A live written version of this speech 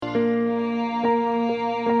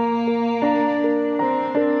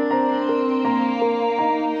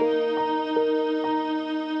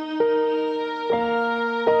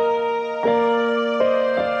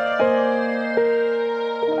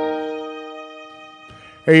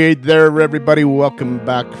Hey there, everybody. Welcome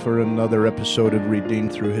back for another episode of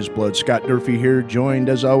Redeemed Through His Blood. Scott Durfee here, joined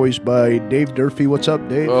as always by Dave Durfee. What's up,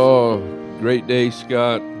 Dave? Oh, great day,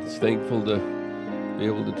 Scott. It's thankful to be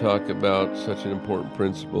able to talk about such an important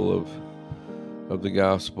principle of the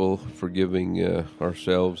gospel, forgiving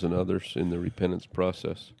ourselves and others in the repentance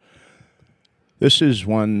process. This is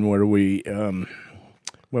one where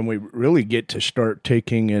when we really get to start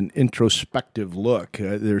taking an introspective look,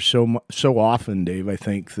 there's so often, Dave, I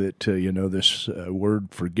think that, this word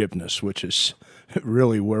forgiveness, which is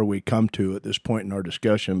really where we come to at this point in our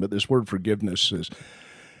discussion, but this word forgiveness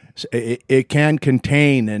it can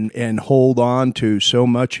contain and hold on to so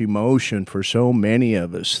much emotion for so many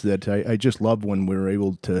of us that I just love when we're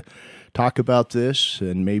able to talk about this,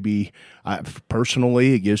 and maybe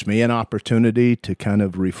personally it gives me an opportunity to kind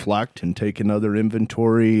of reflect and take another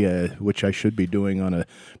inventory, which I should be doing on a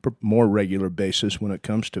more regular basis when it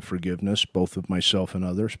comes to forgiveness, both of myself and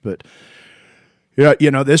others. But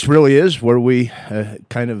yeah, this really is where we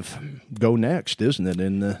kind of go next, isn't it,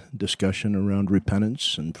 in the discussion around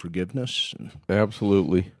repentance and forgiveness?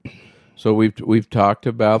 Absolutely. So we've talked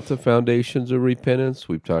about the foundations of repentance.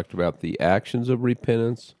 We've talked about the actions of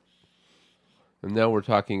repentance. And now we're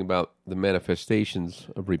talking about the manifestations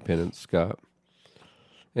of repentance, Scott.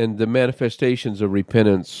 And the manifestations of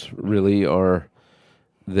repentance really are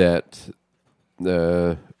that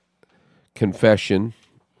the confession.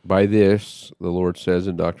 By this, the Lord says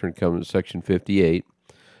in Doctrine and Covenants, section 58,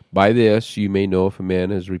 by this you may know if a man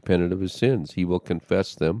has repented of his sins. He will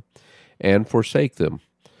confess them and forsake them.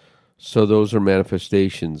 So those are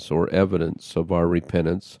manifestations or evidence of our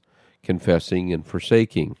repentance, confessing and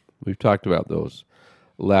forsaking. We've talked about those.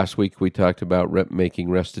 Last week we talked about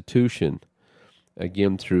making restitution,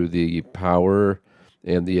 again through the power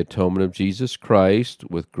and the atonement of Jesus Christ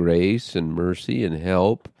with grace and mercy and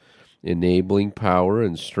help, enabling power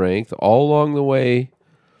and strength. All along the way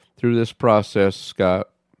through this process, Scott,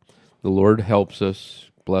 the Lord helps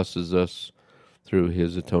us, blesses us through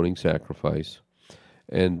His atoning sacrifice.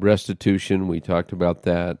 And restitution, we talked about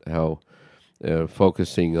that, how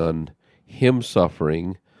focusing on Him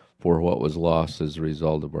suffering for what was lost as a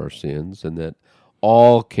result of our sins, and that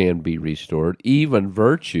all can be restored, even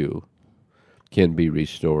virtue can be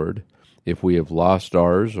restored if we have lost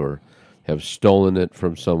ours or have stolen it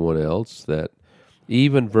from someone else, that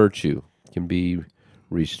even virtue can be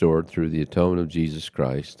restored through the atonement of Jesus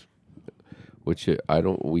Christ, which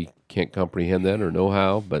we can't comprehend that or know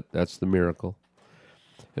how, but that's the miracle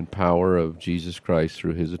and power of Jesus Christ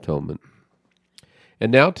through His atonement.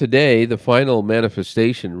 And now today, the final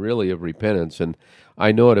manifestation really of repentance, and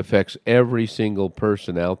I know it affects every single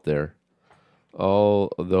person out there,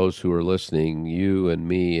 all of those who are listening, you and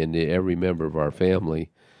me and every member of our family,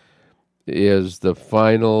 is the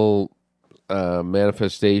final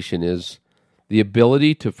manifestation is the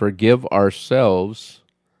ability to forgive ourselves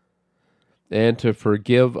and to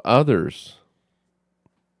forgive others.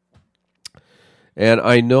 And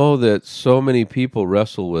I know that so many people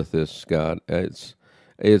wrestle with this, Scott.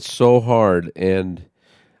 It's so hard, and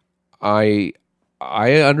I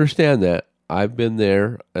understand that. I've been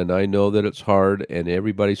there, and I know that it's hard, and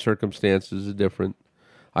everybody's circumstances are different.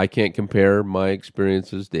 I can't compare my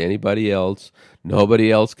experiences to anybody else.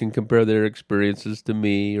 Nobody else can compare their experiences to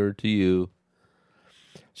me or to you.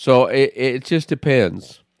 So it just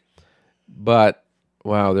depends. But,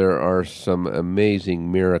 wow, there are some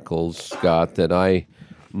amazing miracles, Scott, that I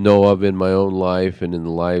know of in my own life and in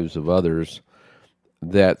the lives of others,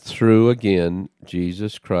 that through, again,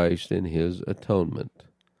 Jesus Christ and His atonement,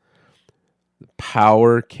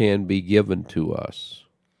 power can be given to us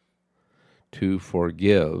to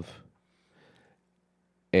forgive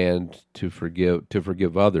and to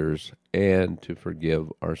forgive others and to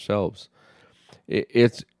forgive ourselves.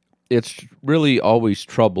 It's really always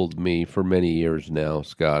troubled me for many years now,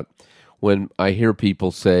 Scott, when I hear people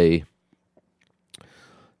say,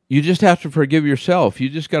 you just have to forgive yourself. You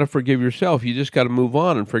just got to forgive yourself. You just got to move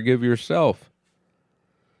on and forgive yourself.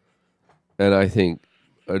 And I think,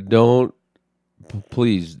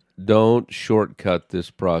 please don't shortcut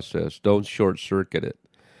this process. Don't short-circuit it.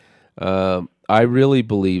 I really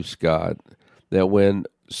believe, Scott, that when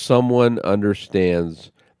someone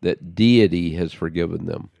understands that deity has forgiven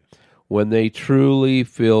them, when they truly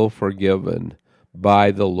feel forgiven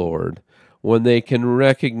by the Lord, when they can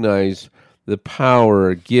recognize the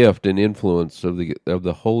power, gift, and influence of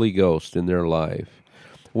the Holy Ghost in their life,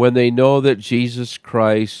 when they know that Jesus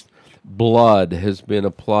Christ's blood has been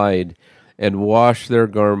applied and washed their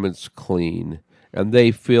garments clean, and they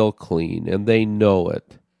feel clean, and they know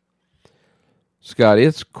it. Scott,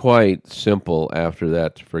 it's quite simple after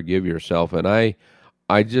that to forgive yourself, and I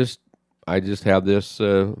I just have this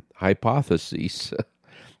hypothesis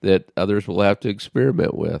that others will have to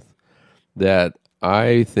experiment with, that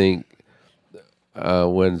I think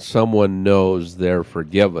when someone knows they're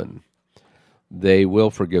forgiven, they will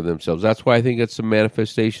forgive themselves. That's why I think it's a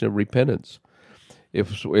manifestation of repentance.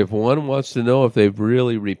 If one wants to know if they've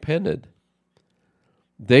really repented,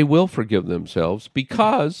 they will forgive themselves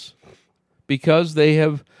because they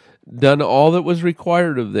have done all that was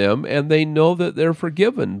required of them, and they know that they're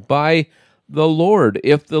forgiven by the Lord.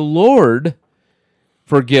 If the Lord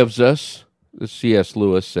forgives us, as C.S.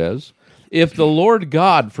 Lewis says, if the Lord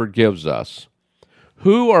God forgives us,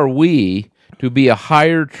 who are we to be a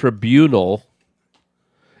higher tribunal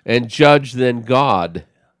and judge than God,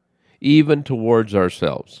 even towards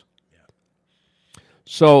ourselves?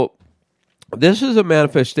 So this is a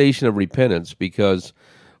manifestation of repentance because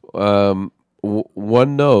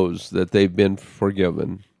one knows that they've been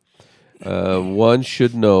forgiven. One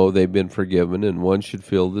should know they've been forgiven, and one should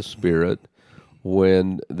feel the Spirit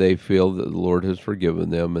when they feel that the Lord has forgiven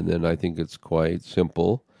them. And then I think it's quite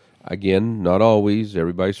simple. Again, not always.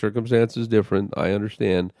 Everybody's circumstance is different. I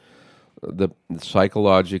understand the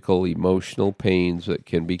psychological, emotional pains that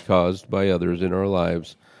can be caused by others in our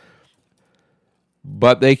lives.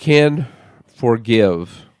 But they can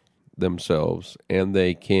forgive themselves, and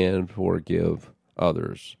they can forgive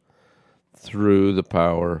others through the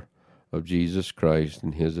power of Jesus Christ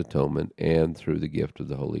and His atonement, and through the gift of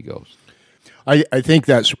the Holy Ghost. I think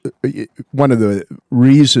that's one of the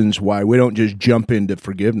reasons why we don't just jump into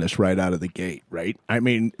forgiveness right out of the gate, right? I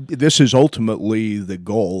mean, this is ultimately the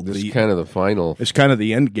goal. It's kind of the final. It's kind of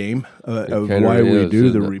the end game of why we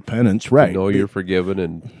do the repentance, right? Know you're forgiven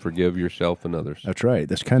and forgive yourself and others. That's right.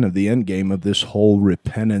 That's kind of the end game of this whole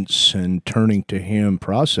repentance and turning to Him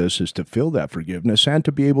process, is to feel that forgiveness and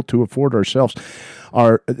to be able to afford ourselves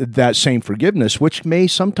that same forgiveness, which may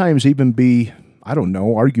sometimes even be, I don't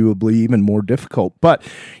know, arguably even more difficult. But,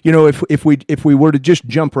 you know, if we were to just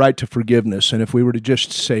jump right to forgiveness, and if we were to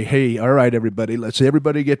just say, hey, all right, everybody, let's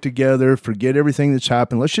everybody get together, forget everything that's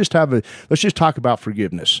happened. Let's just talk about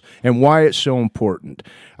forgiveness and why it's so important.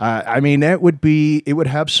 I mean, it would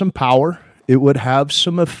have some power. It would have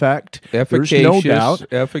some effect. Efficacious. There's no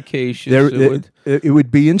doubt. Efficacious. It would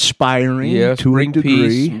be inspiring to a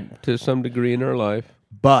degree. Peace to some degree in our life.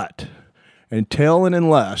 But until and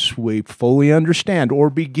unless we fully understand or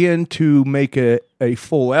begin to make a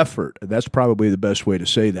full effort, that's probably the best way to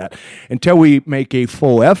say that, until we make a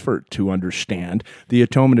full effort to understand the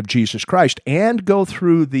atonement of Jesus Christ and go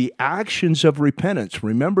through the actions of repentance.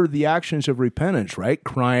 Remember the actions of repentance, right?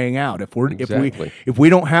 Crying out. If we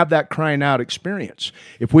don't have that crying out experience,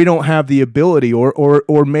 if we don't have the ability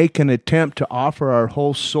or make an attempt to offer our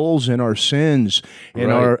whole souls and our sins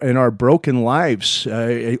and our broken lives,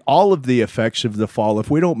 all of the effects of the fall,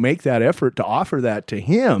 if we don't make that effort to offer that to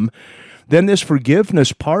Him, then this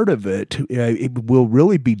forgiveness part of it will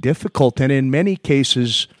really be difficult, and in many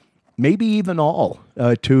cases, maybe even all,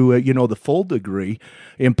 to the full degree,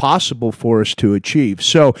 impossible for us to achieve.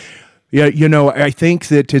 So, I think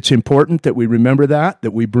that it's important that we remember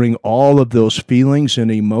that we bring all of those feelings and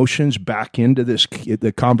emotions back into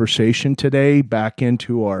the conversation today, back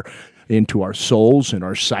into our souls and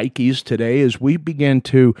our psyches today, as we begin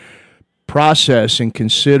to process and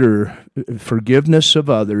consider forgiveness of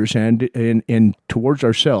others and towards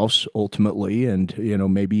ourselves ultimately, and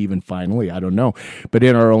maybe even finally, I don't know, but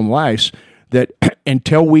in our own lives, that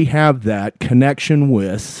until we have that connection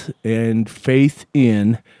with and faith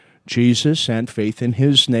in Jesus and faith in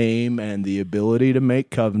His name and the ability to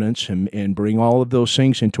make covenants and bring all of those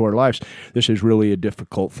things into our lives, this is really a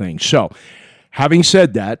difficult thing. So, having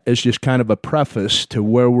said that, as just kind of a preface to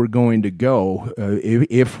where we're going to go,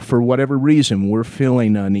 if for whatever reason we're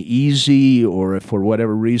feeling uneasy, or if for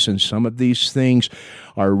whatever reason some of these things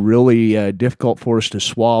are really difficult for us to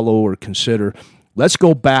swallow or consider, let's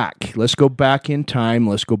go back. Let's go back in time.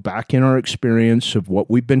 Let's go back in our experience of what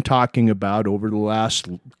we've been talking about over the last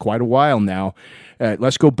quite a while now.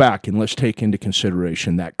 Let's go back and let's take into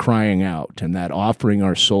consideration that crying out and that offering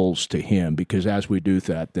our souls to Him, because as we do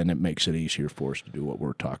that, then it makes it easier for us to do what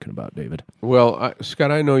we're talking about, David. Well,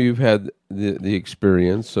 Scott, I know you've had the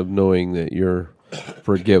experience of knowing that you're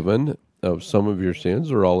forgiven of some of your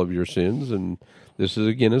sins or all of your sins, and this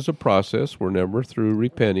is a process. We're never through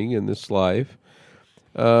repenting in this life.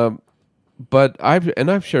 But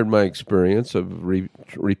I've shared my experience of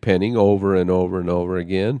repenting over and over and over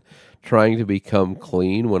again, trying to become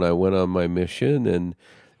clean when I went on my mission, and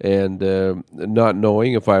not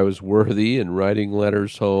knowing if I was worthy, and writing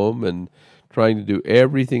letters home and trying to do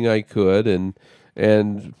everything I could, and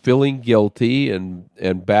and feeling guilty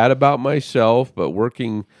and bad about myself, but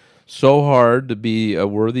working so hard to be a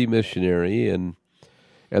worthy missionary. And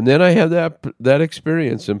then I had that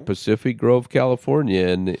experience in Pacific Grove, California,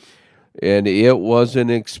 and it was an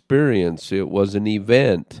experience. It was an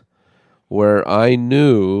event where I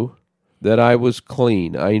knew that I was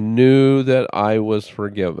clean. I knew that I was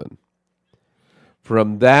forgiven.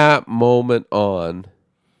 From that moment on,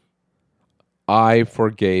 I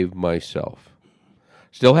forgave myself.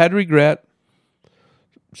 Still had regret.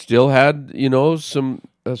 Still had,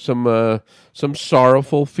 some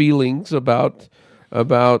sorrowful feelings about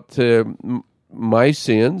my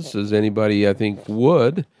sins, as anybody I think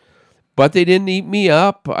would. But they didn't eat me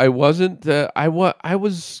up. I wasn't. I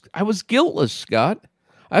was guiltless, Scott.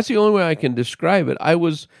 That's the only way I can describe it. I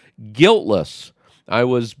was guiltless. I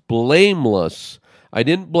was blameless. I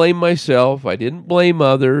didn't blame myself. I didn't blame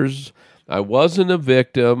others. I wasn't a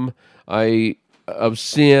victim of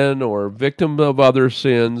sin or victim of other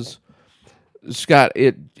sins. Scott,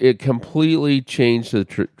 it completely changed the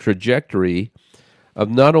trajectory of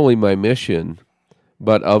not only my mission,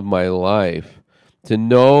 but of my life. To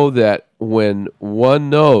know that when one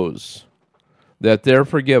knows that they're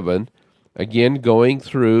forgiven, again, going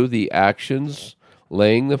through the actions,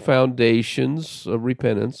 laying the foundations of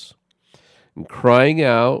repentance, and crying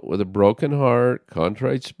out with a broken heart,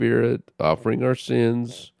 contrite spirit, offering our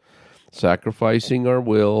sins, sacrificing our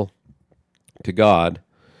will to God,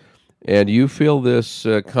 and you feel this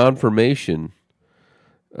confirmation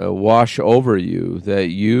wash over you that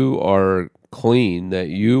you are clean, that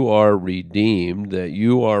you are redeemed, that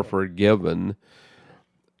you are forgiven.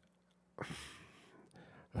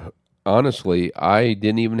 Honestly, I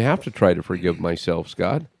didn't even have to try to forgive myself,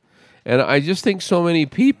 Scott. And I just think so many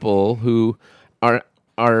people who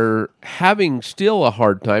are having still a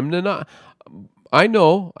hard time. They're not. I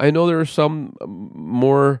know there are some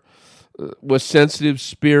more with sensitive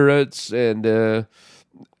spirits, and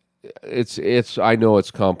it's. I know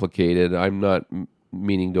it's complicated. I'm not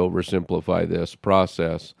meaning to oversimplify this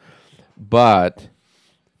process, but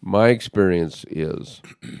my experience is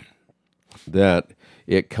that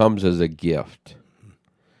it comes as a gift.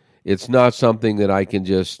 It's not something that I can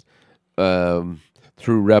just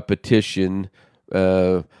through repetition.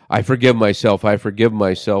 I forgive myself. I forgive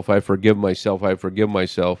myself. I forgive myself. I forgive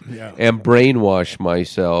myself, and brainwash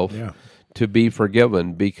myself to be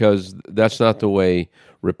forgiven, because that's not the way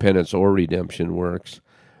repentance or redemption works.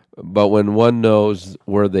 But when one knows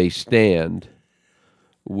where they stand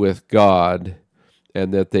with God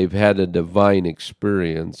and that they've had a divine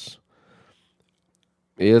experience,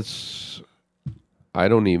 I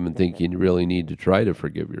don't even think you really need to try to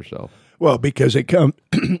forgive yourself. Well, because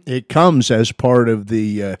it comes as part of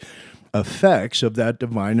the effects of that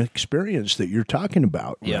divine experience that you're talking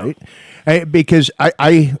about, right? Because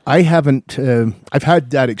I haven't, I've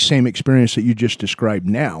had that same experience that you just described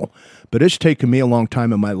now, but it's taken me a long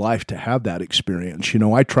time in my life to have that experience.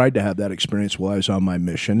 I tried to have that experience while I was on my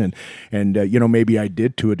mission, and maybe I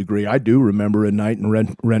did to a degree. I do remember a night in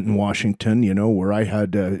Renton, Washington, where I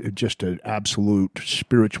had just an absolute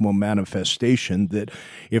spiritual manifestation that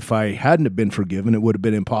if I hadn't have been forgiven, it would have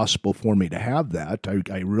been impossible for me to have that.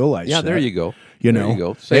 I realized that. There you go. There you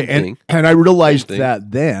go. Same thing. And I realized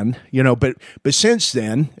that then, but since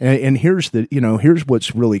then, and here's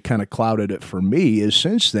what's really kind of clouded it for me is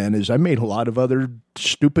since then is I made a lot of other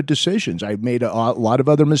stupid decisions. I made a lot of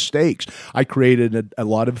other mistakes. I created a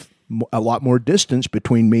lot more distance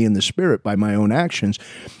between me and the Spirit by my own actions.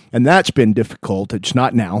 And that's been difficult. It's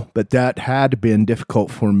not now, but that had been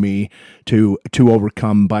difficult for me to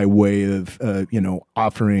overcome by way of,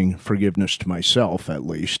 offering forgiveness to myself at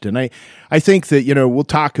least. And I think that, we'll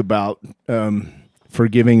talk about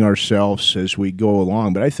forgiving ourselves as we go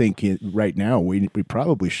along, but I think right now we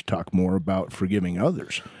probably should talk more about forgiving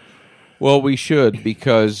others. Well, we should,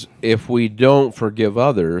 because if we don't forgive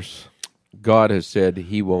others, God has said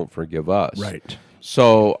He won't forgive us. Right.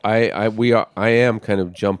 So I am kind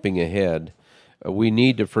of jumping ahead. We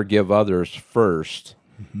need to forgive others first,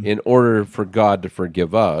 in order for God to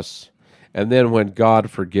forgive us, and then when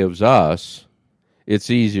God forgives us,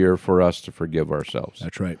 it's easier for us to forgive ourselves.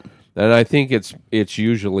 That's right. And I think it's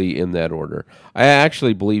usually in that order. I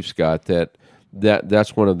actually believe, Scott,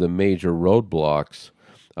 that's one of the major roadblocks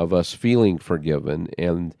of us feeling forgiven,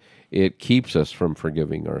 and it keeps us from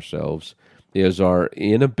forgiving ourselves, is our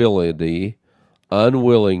inability,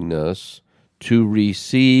 unwillingness to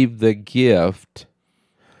receive the gift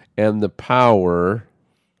and the power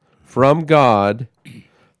from God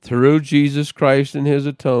through Jesus Christ and His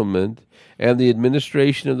atonement and the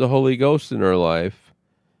administration of the Holy Ghost in our life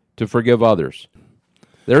to forgive others.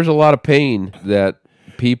 There's a lot of pain that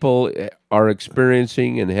people are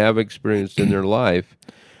experiencing and have experienced in their life.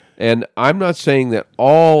 And I'm not saying that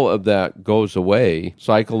all of that goes away,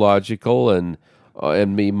 psychological and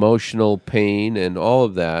emotional pain and all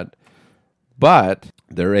of that, but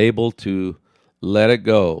they're able to let it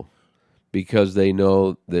go because they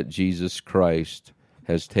know that Jesus Christ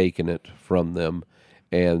has taken it from them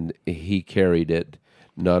and he carried it.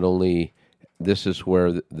 Not only, this is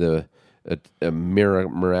where a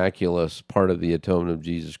miraculous part of the atonement of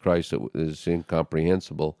Jesus Christ that is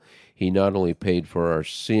incomprehensible. He not only paid for our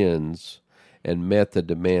sins and met the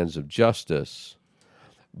demands of justice,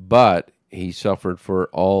 but he suffered for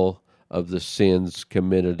all of the sins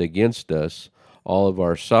committed against us, all of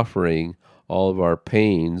our suffering, all of our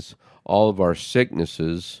pains, all of our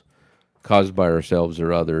sicknesses caused by ourselves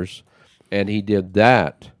or others, and he did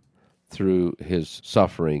that through his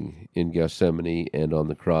suffering in Gethsemane and on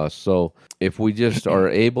the cross. So if we just are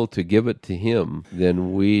able to give it to him,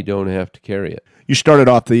 then we don't have to carry it. You started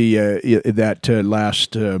off that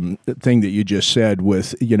last thing that you just said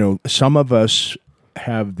with, some of us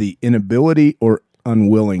have the inability or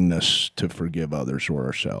unwillingness to forgive others or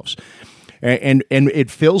ourselves. And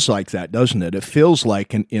it feels like that, doesn't it? It feels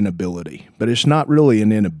like an inability, but it's not really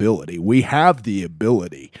an inability. We have the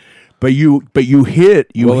ability. But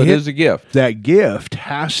it is a gift. That gift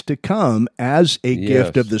has to come as a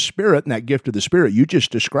gift of the Spirit, and that gift of the Spirit, you just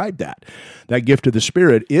described that. That gift of the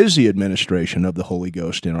Spirit is the administration of the Holy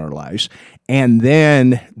Ghost in our lives, and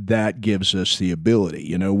then that gives us the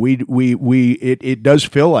ability. It does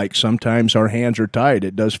feel like sometimes our hands are tied.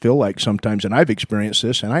 It does feel like sometimes, and I've experienced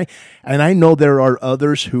this, and I know there are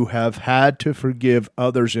others who have had to forgive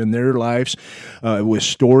others in their lives with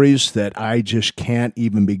stories that I just can't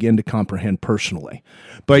even begin to comprehend personally.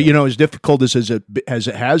 But as difficult as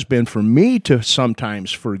it has been for me to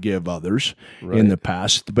sometimes forgive others in the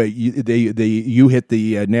past, but you hit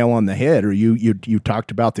the nail on the head, or you talked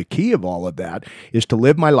about the key of all of that is to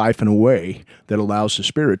live my life in a way that allows the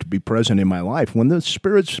Spirit to be present in my life. When the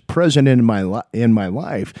Spirit's present in my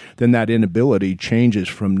life, then that inability changes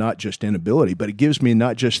from not just inability, but it gives me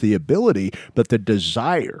not just the ability, but the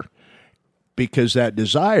desire. Because that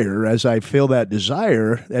desire, as I feel that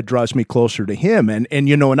desire, that draws me closer to him. And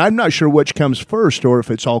I'm not sure which comes first, or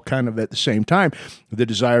if it's all kind of at the same time. The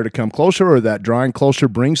desire to come closer, or that drawing closer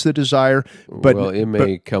brings the desire. But it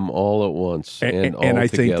may come all at once and all I together.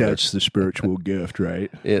 think that's the spiritual gift,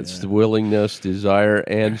 right? It's the willingness, desire,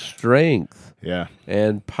 and strength. Yeah.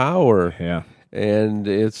 And power. Yeah. And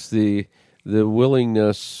it's the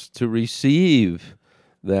willingness to receive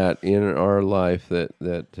that in our life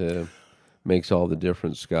that makes all the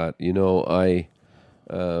difference, Scott. I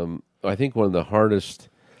think one of the hardest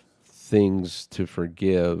things to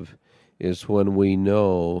forgive is when we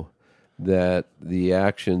know that the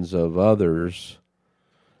actions of others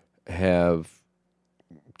have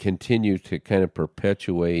continued to kind of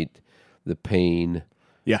perpetuate the pain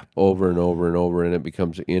over and over and over, and it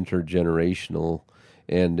becomes intergenerational.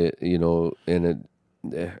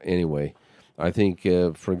 Anyway, I think,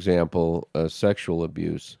 for example, sexual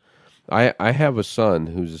abuse. I have a son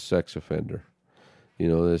who's a sex offender.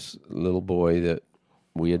 This little boy that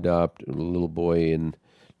we adopted, a little boy in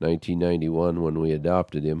 1991 when we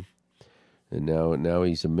adopted him, and now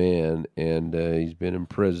he's a man, and he's been in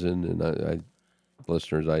prison. And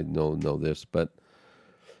listeners, I know this, but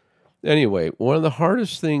anyway, one of the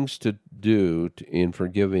hardest things to do in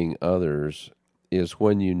forgiving others is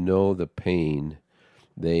when you know the pain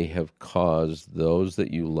they have caused those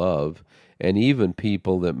that you love, and even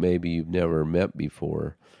people that maybe you've never met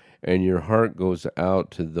before. And your heart goes out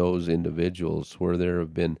to those individuals where there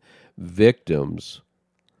have been victims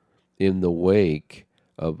in the wake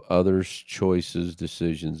of others' choices,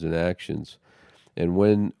 decisions, and actions. And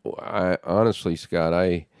when honestly,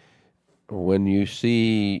 Scott, when you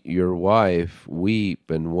see your wife weep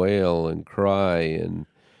and wail and cry,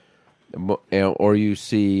 or you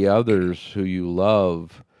see others who you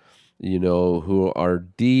love, who are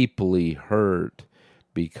deeply hurt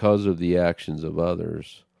because of the actions of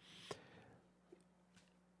others,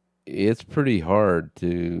 it's pretty hard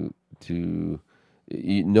to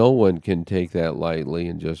no one can take that lightly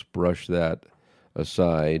and just brush that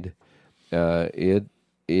aside.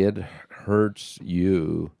 It hurts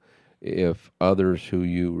you if others who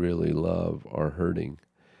you really love are hurting.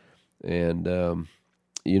 And,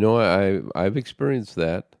 I've experienced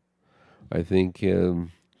that. I think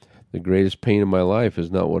the greatest pain in my life is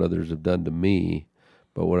not what others have done to me,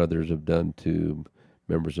 but what others have done to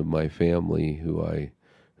members of my family who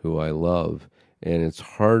I love. And it's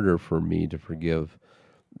harder for me to forgive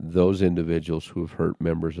those individuals who have hurt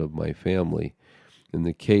members of my family. In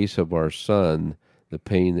the case of our son, the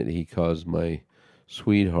pain that he caused my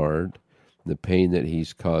sweetheart, the pain that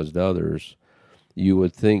he's caused others, you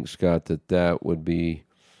would think, Scott, that would be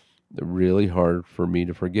really hard for me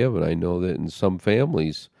to forgive. And I know that in some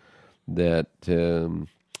families that that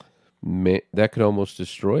could almost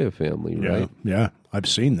destroy a family, right? Yeah, I've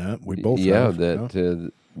seen that. We both yeah, have.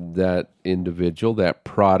 That individual, that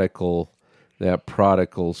prodigal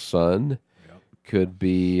son could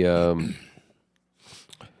be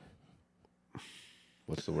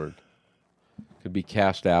what's the word? Could be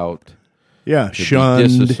cast out. Yeah, could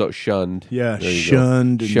shunned. Be shunned. Yeah,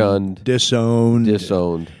 shunned.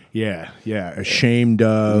 Disowned. Yeah, ashamed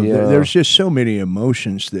of. Yeah. There's just so many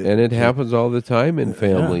emotions that, and it happens all the time in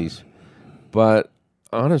families. But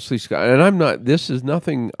honestly, Scott, and I'm not. This is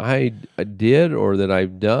nothing I did or that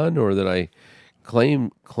I've done or that I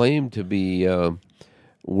claim to be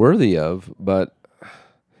worthy of. But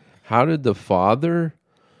how did the Father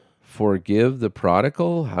forgive the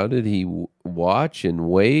prodigal? How did he watch and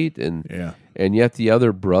wait? And yet the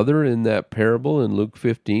other brother in that parable in Luke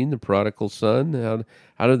 15, the prodigal son,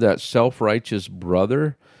 how did that self-righteous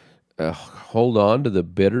brother hold on to the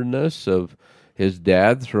bitterness of his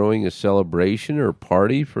dad throwing a celebration or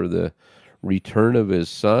party for the return of his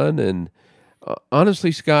son? And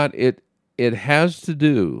honestly, Scott, it has to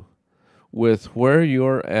do with where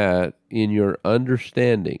you're at in your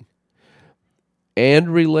understanding and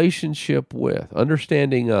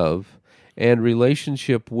understanding of and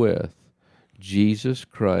relationship with Jesus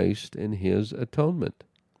Christ and his atonement.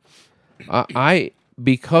 I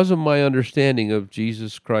because of my understanding of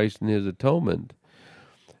Jesus Christ and his atonement,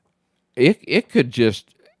 it could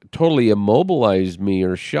just totally immobilize me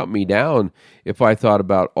or shut me down if I thought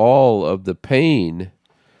about all of the pain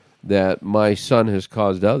that my son has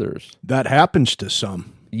caused others. That happens to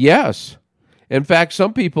some. Yes. In fact,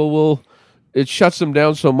 some people it shuts them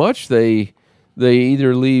down so much they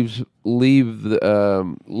either lose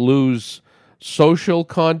social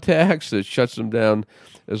contacts. It shuts them down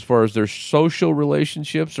as far as their social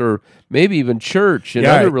relationships, or maybe even church and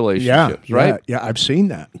other relationships, right? Yeah, I've seen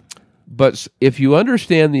that. But if you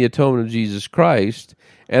understand the atonement of Jesus Christ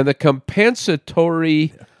and the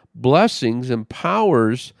compensatory blessings and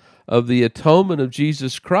powers of the atonement of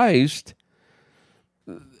Jesus Christ,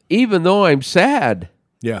 even though I'm sad,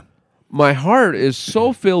 my heart is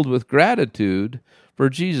so filled with gratitude for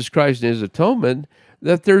Jesus Christ and his atonement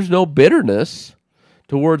that there's no bitterness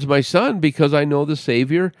towards my son, because I know the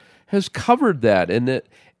Savior has covered that, and that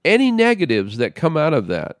any negatives that come out of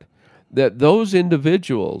that those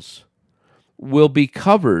individuals will be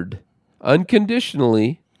covered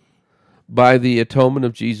unconditionally by the atonement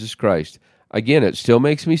of Jesus Christ. Again, it still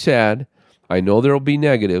makes me sad. I know there will be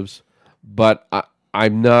negatives, but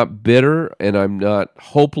I'm not bitter and I'm not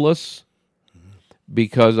hopeless,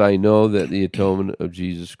 because I know that the atonement of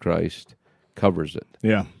Jesus Christ covers it.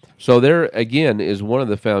 Yeah. So there, again, is one of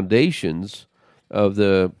the foundations of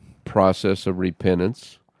the process of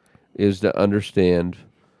repentance, is to understand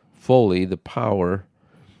fully the power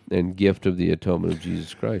and gift of the atonement of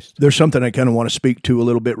Jesus Christ. There's something I kind of want to speak to a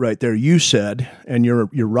little bit right there. You said, and you're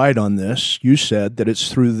right on this, you said that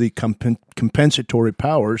it's through the compensatory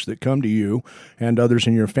powers that come to you and others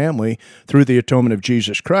in your family through the atonement of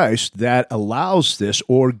Jesus Christ that allows this,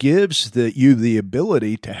 or gives you the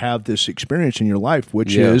ability to have this experience in your life,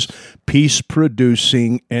 which is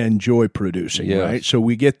peace-producing and joy-producing, right? So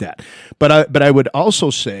we get that. But I would also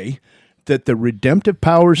say that the redemptive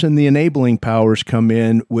powers and the enabling powers come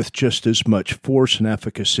in with just as much force and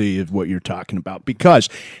efficacy as what you're talking about. Because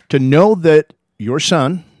to know that your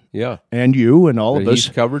son and you and all of us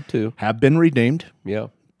covered too, have been redeemed,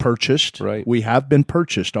 purchased. Right. We have been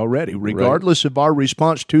purchased already. Regardless of our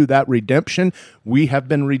response to that redemption, we have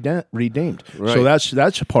been redeemed. Right. So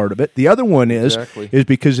that's a part of it. The other one is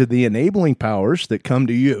because of the enabling powers that come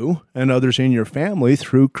to you and others in your family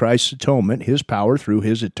through Christ's atonement, his power through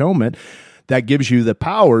his atonement, that gives you the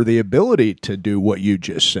power, the ability to do what you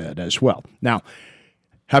just said as well. Now,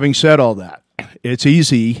 having said all that, it's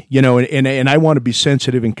easy, and I want to be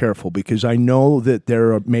sensitive and careful, because I know that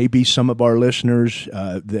there may be some of our listeners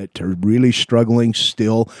that are really struggling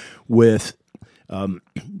still with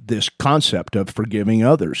this concept of forgiving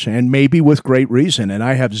others, and maybe with great reason. And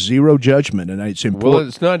I have zero judgment, and it's important. Well,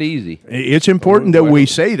 it's not easy. It's important that we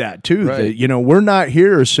say that too. Right. That we're not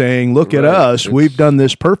here saying, "Look at us, we've done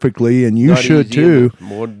this perfectly, and you should too." We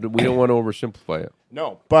don't want to oversimplify it.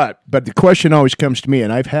 No, but the question always comes to me,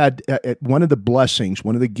 and I've had one of the blessings,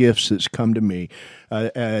 one of the gifts that's come to me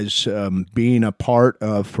as being a part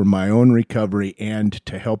of for my own recovery and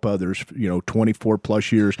to help others, 24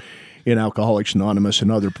 plus years in Alcoholics Anonymous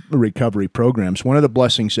and other recovery programs. One of the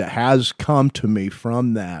blessings that has come to me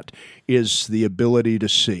from that is the ability to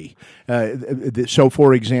see. So,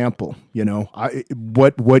 for example,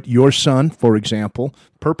 what your son, for example,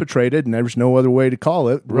 perpetrated, and there's no other way to call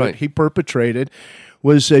it, right. What he perpetrated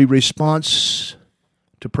was a response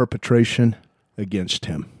to perpetration against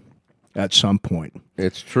him at some point.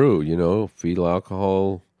 It's true, fetal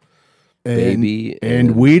alcohol baby,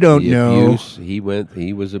 and we don't know. Abuse. He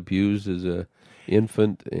was abused as a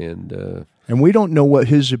infant, and we don't know what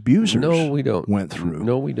his abusers we don't. went through.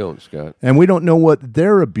 No, we don't, Scott. And we don't know what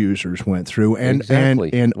their abusers went through, and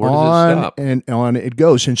exactly. and Where on does it stop? and on it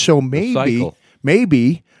goes. And so maybe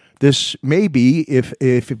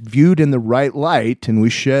if viewed in the right light, and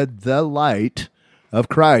we shed the light of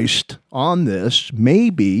Christ on this,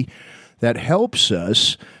 maybe that helps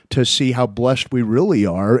us to see how blessed we really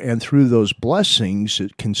are, and through those blessings,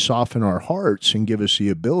 it can soften our hearts and give us the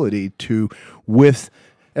ability to, with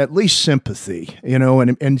at least sympathy,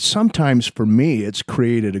 and sometimes for me, it's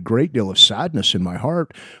created a great deal of sadness in my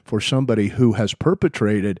heart for somebody who has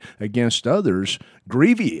perpetrated against others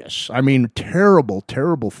grievous, terrible,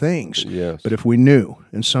 terrible things. Yes. But if we knew,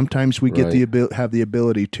 and sometimes we get Right. have the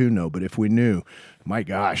ability to know, but if we knew, my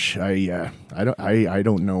gosh, I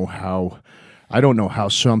don't know how. I don't know how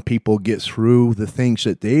some people get through the things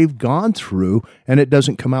that they've gone through, and it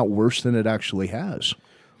doesn't come out worse than it actually has.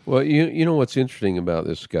 Well, you know what's interesting about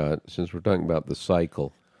this, Scott, since we're talking about the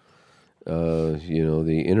cycle,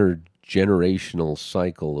 the intergenerational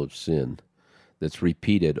cycle of sin that's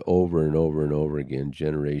repeated over and over and over again,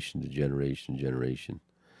 generation to generation.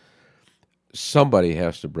 Somebody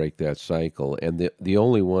has to break that cycle, and the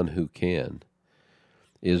only one who can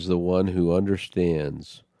is the one who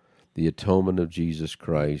understands the atonement of Jesus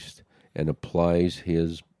Christ and applies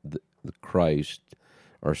the Christ,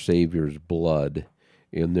 our Savior's blood,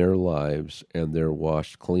 in their lives, and they're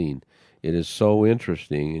washed clean. It is so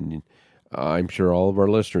interesting, and I'm sure all of our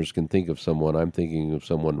listeners can think of someone. I'm thinking of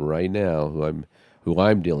someone right now who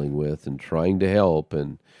I'm dealing with and trying to help,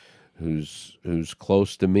 and who's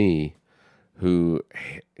close to me, who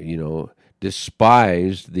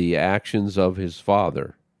despised the actions of his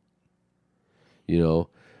father.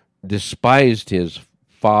 Despised his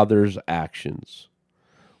father's actions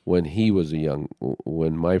when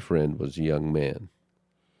my friend was a young man.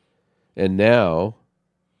 And now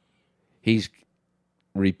he's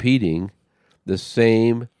repeating the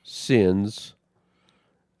same sins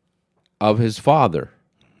of his father.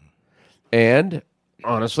 And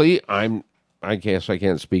honestly, I guess I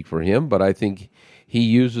can't speak for him, but I think he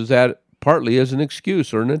uses that partly as an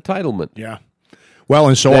excuse or an entitlement. Yeah. Well,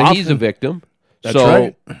 and so that often he's a victim. That's so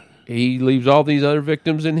right. He leaves all these other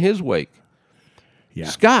victims in his wake. Yeah.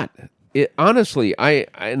 Scott, honestly, I'm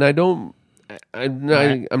not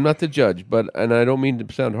the judge, and I don't mean to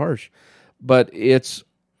sound harsh, but it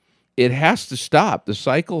has to stop. The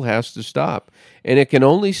cycle has to stop, and it can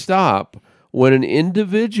only stop when an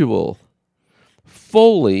individual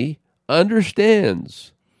fully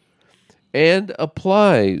understands and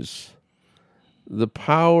applies the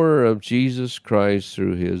power of Jesus Christ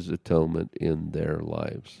through his atonement in their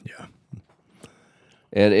lives. Yeah.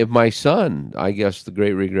 And if my son, I guess the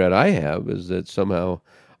great regret I have is that somehow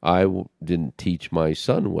I didn't teach my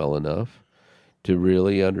son well enough to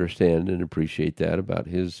really understand and appreciate that about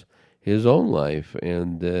his own life,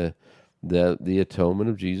 and that the atonement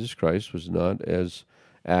of Jesus Christ was not as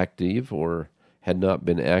active or had not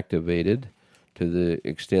been activated to the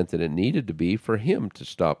extent that it needed to be for him to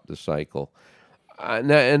stop the cycle.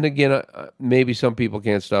 And again, maybe some people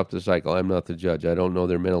can't stop the cycle. I'm not the judge. I don't know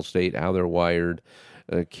their mental state, how they're wired,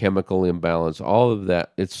 chemical imbalance, all of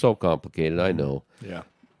that. It's so complicated, I know. Yeah.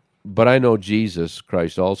 But I know Jesus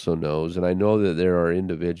Christ also knows, and I know that there are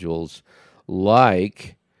individuals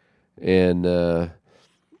like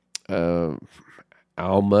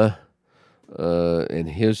Alma and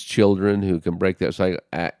his children who can break that cycle.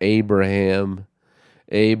 Abraham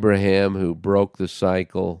who broke the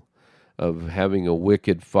cycle of having a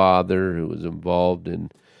wicked father who was involved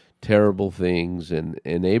in terrible things, and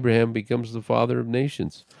Abraham becomes the father of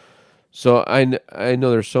nations. So I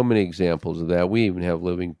know there's so many examples of that. We even have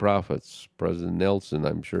living prophets. President Nelson,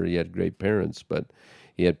 I'm sure he had great parents, but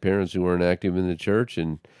he had parents who weren't active in the church,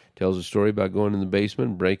 and tells a story about going in the basement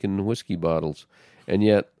and breaking whiskey bottles. And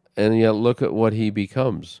yet look at what he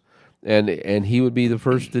becomes. And he would be the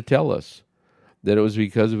first to tell us that it was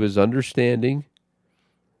because of his understanding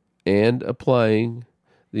and applying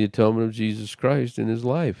the atonement of Jesus Christ in his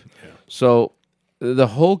life. Yeah. So the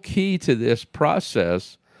whole key to this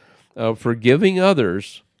process of forgiving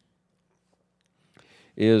others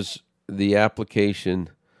is the application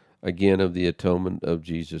again, of the atonement of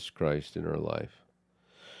Jesus Christ in our life.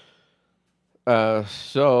 I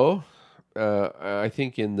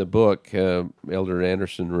think in the book, Elder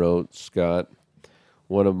Andersen wrote, Scott,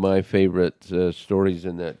 one of my favorite stories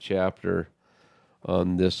in that chapter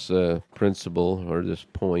on this principle or this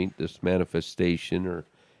point, this manifestation or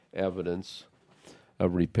evidence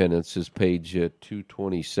of repentance is page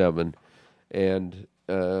 227. And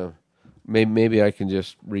maybe I can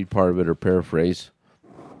just read part of it or paraphrase.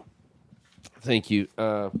 Thank you.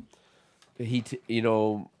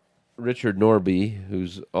 Richard Norby,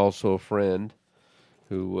 who's also a friend,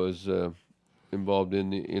 who was involved in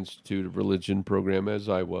the Institute of Religion program as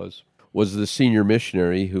I was the senior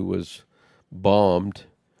missionary who was bombed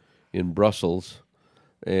in Brussels.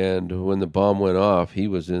 And when the bomb went off, he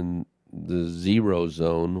was in the 0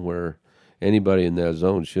 zone where anybody in that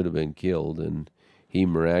zone should have been killed, and he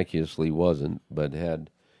miraculously wasn't, but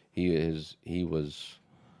he was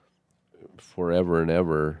forever and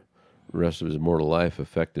ever, the rest of his mortal life,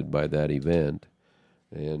 affected by that event.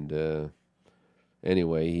 And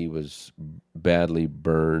anyway, he was badly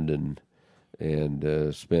burned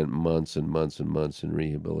and spent months and months and months in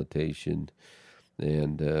rehabilitation.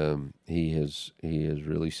 And he has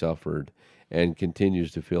really suffered and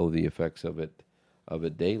continues to feel the effects of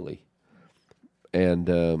it daily. And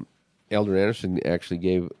Elder Andersen actually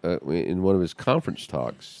gave in one of his conference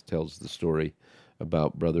talks, tells the story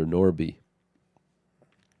about Brother Norby.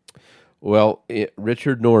 Well,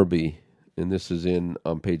 Richard Norby, and this is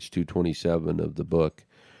on page 227 of the book,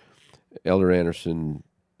 Elder Andersen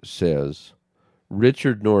says,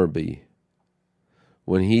 Richard Norby,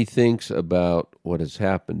 when he thinks about what has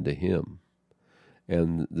happened to him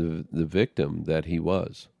and the victim that he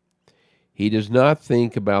was, he does not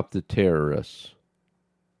think about the terrorists.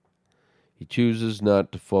 He chooses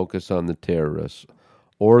not to focus on the terrorists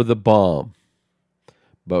or the bomb,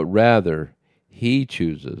 but rather he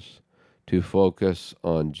chooses to focus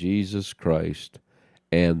on Jesus Christ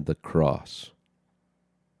and the cross.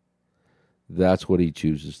 That's what he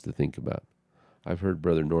chooses to think about. I've heard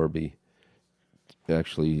Brother Norby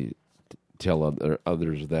actually tell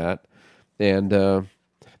others that, and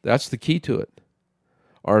that's the key to it.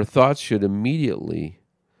 Our thoughts should immediately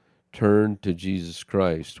turn to Jesus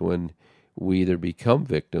Christ when we either become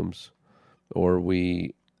victims or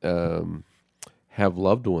we have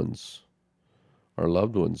loved ones. Our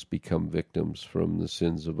loved ones become victims from the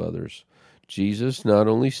sins of others. Jesus not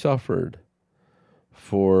only suffered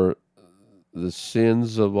for the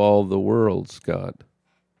sins of all the world, Scott,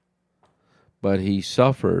 but he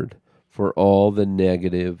suffered for all the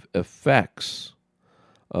negative effects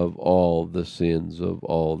of all the sins of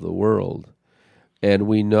all the world. And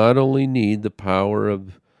we not only need the power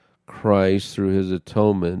of Christ through his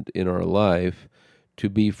atonement in our life to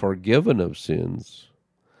be forgiven of sins,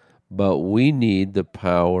 but we need the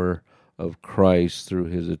power of Christ through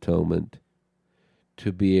his atonement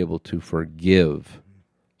to be able to forgive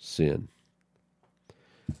sin.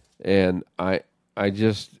 And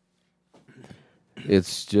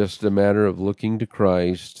it's just a matter of looking to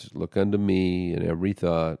Christ. Look unto me in every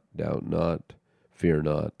thought, doubt not, fear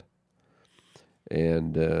not,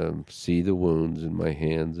 and see the wounds in my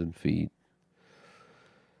hands and feet.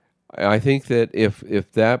 I think that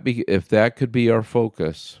if that could be our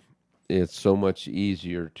focus, it's so much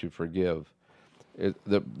easier to forgive.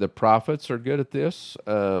 The prophets are good at this.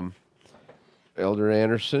 Elder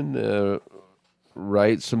Andersen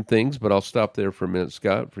writes some things, but I'll stop there for a minute,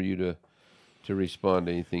 Scott, for you to respond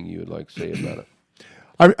to anything you would like to say about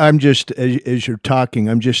it. I'm just, as you're talking,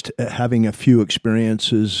 I'm just having a few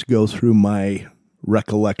experiences go through my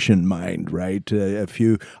recollection mind, right? A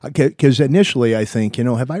few, because initially I think,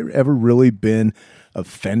 have I ever really been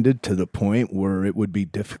offended to the point where it would be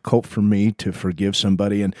difficult for me to forgive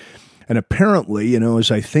somebody? And apparently,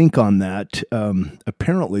 as I think on that,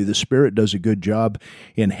 apparently the Spirit does a good job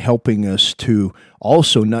in helping us to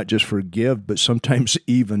also not just forgive, but sometimes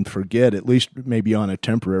even forget, at least maybe on a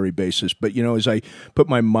temporary basis. But, as I put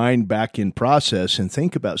my mind back in process and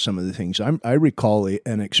think about some of the things, I recall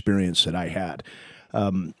an experience that I had.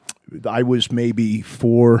 I was maybe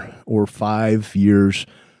 4 or 5 years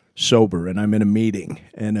sober, and I'm in a meeting,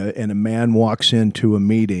 and a man walks into a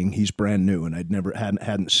meeting. He's brand new, and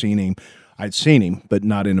hadn't seen him. I'd seen him, but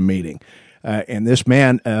not in a meeting. And this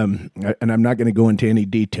man, and I'm not going to go into any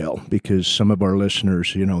detail because some of our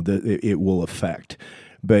listeners, it will affect.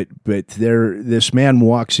 But this man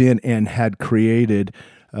walks in and had created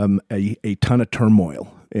a ton of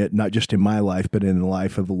turmoil, not just in my life, but in the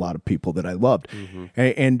life of a lot of people that I loved. Mm-hmm.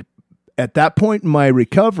 And at that point in my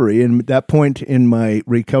recovery, and that point in my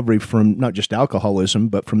recovery from not just alcoholism,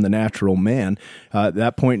 but from the natural man,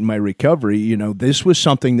 that point in my recovery, this was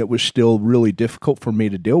something that was still really difficult for me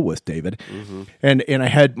to deal with, David. Mm-hmm. And I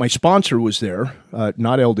had, my sponsor was there,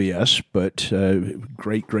 not LDS, but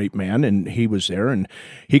great man, and he was there, and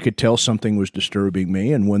he could tell something was disturbing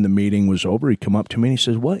me. And when the meeting was over, he come up to me and he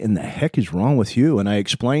says, "What in the heck is wrong with you?" And I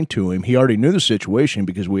explained to him. He already knew the situation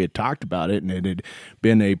because we had talked about it, and it had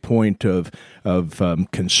been a point of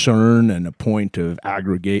concern and a point of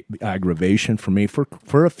aggravation for me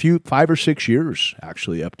for a few 5 or 6 years,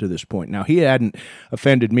 actually, up to this point. Now, he hadn't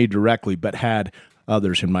offended me directly, but had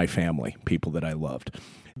others in my family, people that I loved.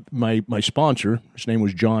 My sponsor, his name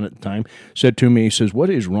was John at the time, said to me, he says, "What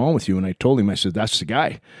is wrong with you?" And I told him, I said, "That's the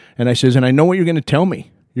guy." And I says, "And I know what you're going to tell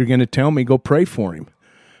me. You're going to tell me, go pray for him."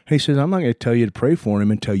 And he says, "I'm not going to tell you to pray for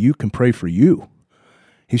him until you can pray for you."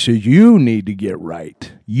 He says, "You need to get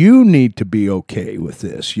right. You need to be okay with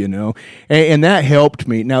this, And that helped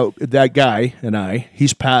me. Now, that guy and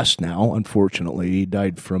he's passed now, unfortunately. He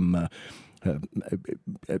died from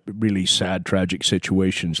really sad, tragic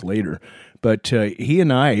situations later. But he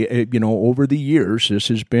and I, over the years, this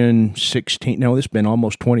has been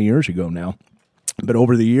almost 20 years ago now. But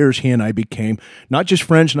over the years, he and I became not just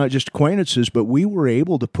friends, not just acquaintances, but we were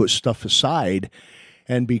able to put stuff aside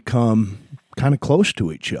and become kind of close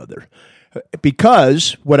to each other.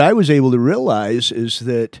 Because what I was able to realize is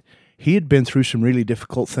that he had been through some really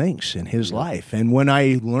difficult things in his life. And when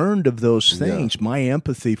I learned of those things, my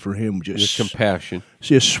empathy for him just compassion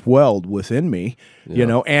just swelled within me,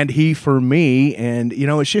 and he for me. And,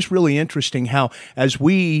 it's just really interesting how as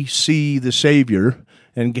we see the Savior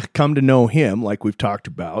and come to know him, like we've talked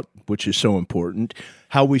about, which is so important,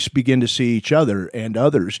 how we begin to see each other and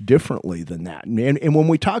others differently than that. And when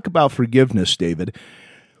we talk about forgiveness, David,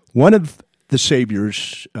 one of the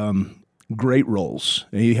Savior's great roles,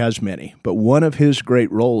 and he has many, but one of his great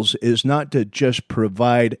roles is not to just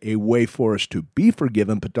provide a way for us to be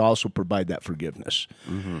forgiven, but to also provide that forgiveness.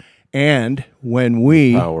 Mm-hmm. And when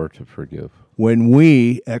we... power to forgive. When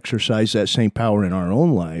we exercise that same power in our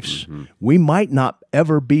own lives, mm-hmm. we might not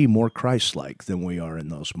ever be more Christ-like than we are in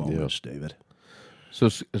those moments, David. So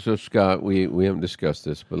Scott, we haven't discussed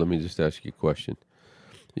this, but let me just ask you a question.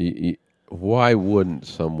 Why wouldn't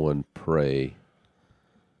someone pray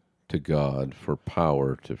to God for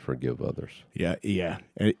power to forgive others? Yeah.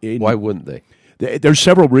 Why wouldn't they? There's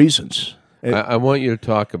several reasons. I want you to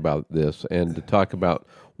talk about this and to talk about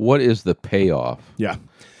what is the payoff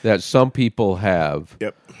that some people have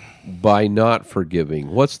by not forgiving.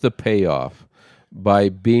 What's the payoff by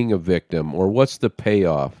being a victim, or what's the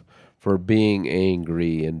payoff for being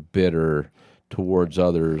angry and bitter towards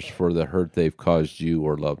others for the hurt they've caused you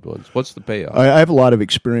or loved ones? What's the payoff? I have a lot of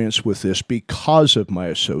experience with this because of my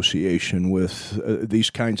association with these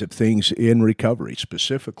kinds of things in recovery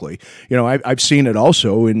specifically. I've seen it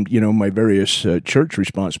also in, my various church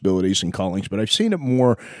responsibilities and callings, but I've seen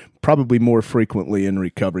it probably more frequently in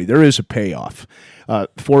recovery. There is a payoff.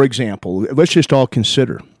 For example, let's just all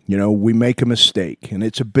consider, we make a mistake, and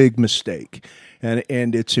it's a big mistake.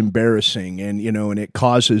 And it's embarrassing, and and it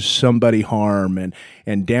causes somebody harm,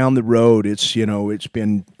 and down the road it's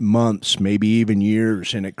been months, maybe even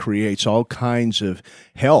years, and it creates all kinds of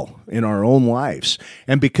hell in our own lives.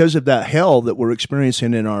 And because of that hell that we're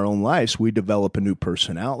experiencing in our own lives, we develop a new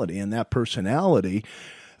personality, and that personality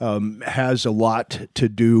has a lot to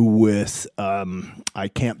do with I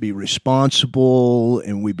can't be responsible,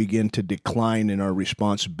 and we begin to decline in our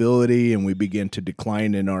responsibility, and we begin to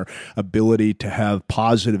decline in our ability to have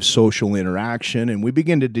positive social interaction, and we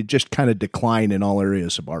begin to just kind of decline in all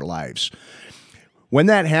areas of our lives. When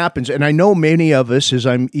that happens, and I know many of us, as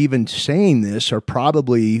I'm even saying this, are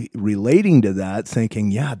probably relating to that,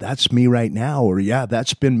 thinking, yeah, that's me right now, or yeah,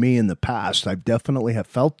 that's been me in the past. I definitely have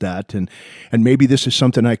felt that, and maybe this is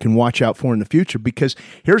something I can watch out for in the future, because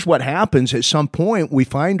here's what happens. At some point, we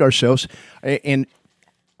find ourselves, and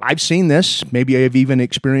I've seen this, maybe I've even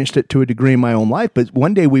experienced it to a degree in my own life, but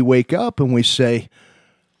one day we wake up and we say,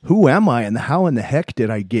 who am I, and how in the heck did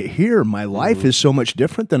I get here? My life is so much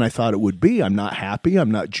different than I thought it would be. I'm not happy. I'm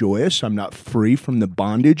not joyous. I'm not free from the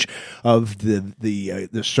bondage of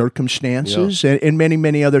the circumstances and many,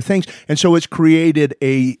 many other things. And so it's created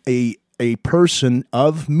a person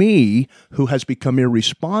of me who has become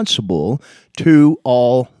irresponsible to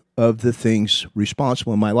all of the things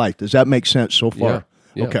responsible in my life. Does that make sense so far? Yeah.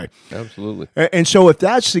 Yeah, okay. Absolutely. And so if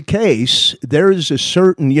that's the case, there is a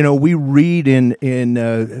certain, we read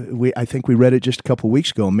I think we read it just a couple of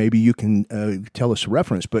weeks ago. Maybe you can tell us a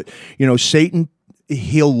reference, but, Satan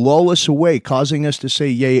he'll lull us away, causing us to say,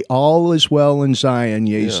 yea, all is well in Zion,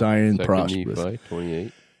 yea, Zion 2 prospereth. Nephi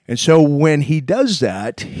 28. And so when he does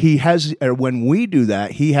that, when we do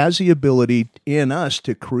that, he has the ability in us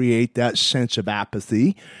to create that sense of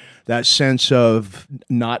apathy, that sense of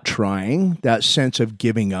not trying, that sense of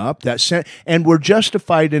giving up, and we're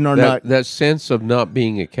justified in our that sense of not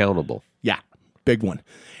being accountable. Yeah, big one.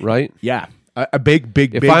 Right? Yeah, a big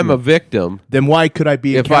If I'm one. a victim, then why could I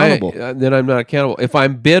be accountable? Then I'm not accountable. If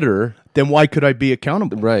I'm bitter, then why could I be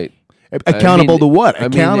accountable? Right. Accountable to what?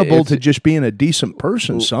 Accountable to just being a decent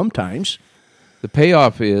person sometimes. The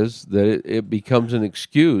payoff is that it becomes an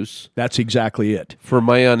excuse. That's exactly it. For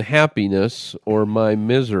my unhappiness or my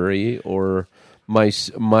misery or my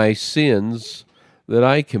sins that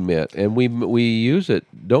I commit, and we use it,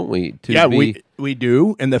 don't we? We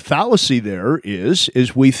do, and the fallacy there is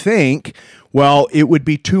we think, well, it would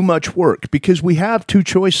be too much work because we have two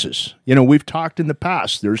choices. We've talked in the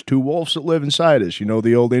past. There's two wolves that live inside us.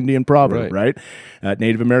 The old Indian proverb, right?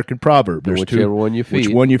 Native American proverb. There's whichever one you feed.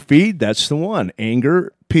 Which one you feed, that's the one.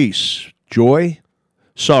 Anger, peace, joy,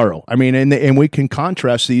 sorrow. And we can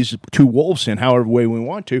contrast these two wolves in however way we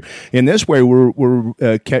want to. In this way, we're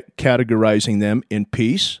categorizing them in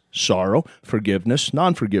peace, sorrow, forgiveness,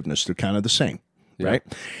 non-forgiveness. They're kind of the same. Right,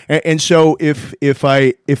 and so if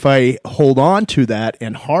I hold on to that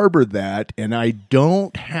and harbor that, and I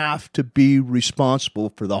don't have to be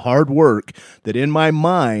responsible for the hard work that in my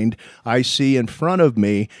mind I see in front of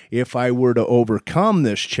me, if I were to overcome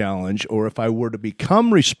this challenge, or if I were to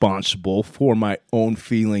become responsible for my own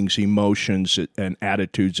feelings, emotions, and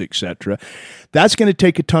attitudes, etc., that's going to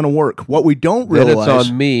take a ton of work. What we don't realize, then it's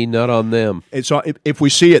on me, not on them. It's on, if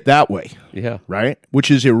we see it that way. Yeah. Right? Which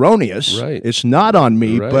is erroneous. Right. It's not on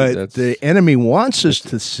me, right. But the enemy wants us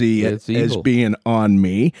to see it as being on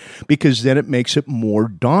me, because then it makes it more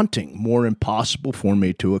daunting, more impossible for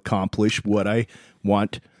me to accomplish what I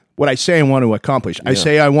want. What I say I want to accomplish. Yeah. I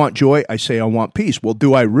say I want joy. I say I want peace. Well,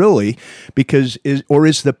 do I really? Because is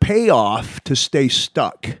the payoff to stay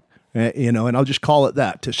stuck? And I'll just call it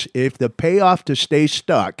that. If the payoff to stay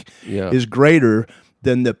stuck is greater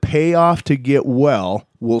than the payoff to get well,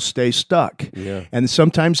 will stay stuck. Yeah. And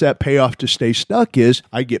sometimes that payoff to stay stuck is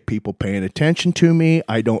I get people paying attention to me.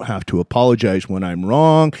 I don't have to apologize when I'm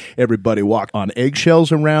wrong. Everybody walks on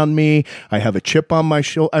eggshells around me. I have a chip on my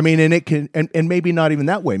shoulder. And it can, and maybe not even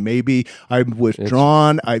that way. Maybe I've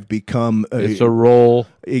withdrawn. I've become it's a role.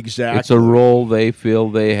 Exactly. It's a role they feel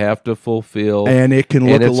they have to fulfill. And it can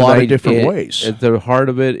look a lot of different ways. At the heart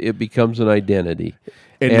of it, it becomes an identity.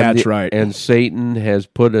 And that's right. And Satan has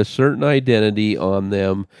put a certain identity on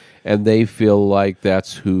them, and they feel like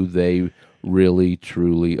that's who they really,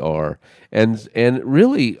 truly are. And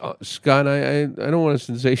really, Scott, I don't want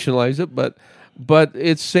to sensationalize it, but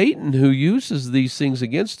it's Satan who uses these things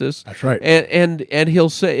against us. That's right. And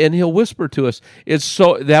he'll say, and he'll whisper to us,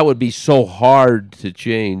 that would be so hard to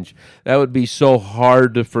change. That would be so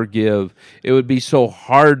hard to forgive. It would be so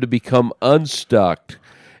hard to become unstuck.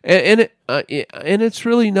 And it's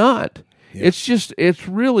really not. Yeah. It's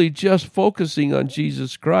really just focusing on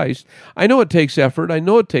Jesus Christ. I know it takes effort. I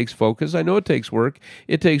know it takes focus. I know it takes work.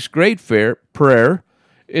 It takes great prayer.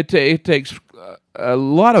 It takes a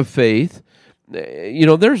lot of faith.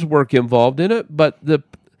 There's work involved in it, but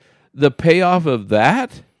the payoff of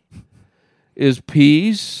that is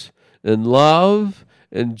peace and love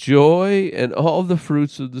and joy and all the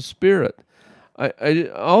fruits of the Spirit.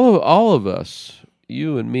 All of us,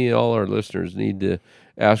 you and me, all our listeners, need to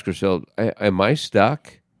ask ourselves: am I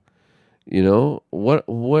stuck?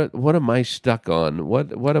 What am I stuck on?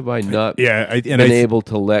 What have I not been able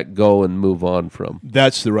to let go and move on from?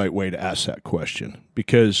 That's the right way to ask that question,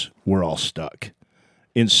 because we're all stuck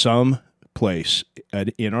in some place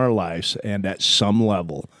in our lives, and at some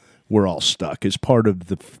level, we're all stuck. It's part of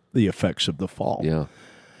the effects of the fall. Yeah.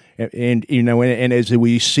 And as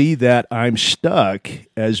we see that I'm stuck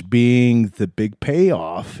as being the big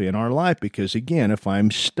payoff in our life, because again, if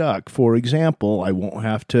I'm stuck, for example, I won't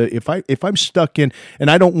have to, if I'm stuck in,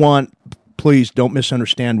 and I don't want, please don't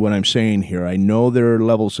misunderstand what I'm saying here. I know there are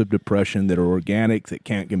levels of depression that are organic, that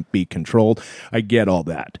can't be controlled. I get all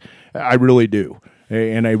that. I really do.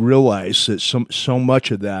 And I realize that so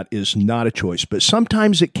much of that is not a choice, but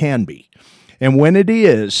sometimes it can be. And when it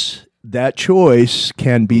is, that choice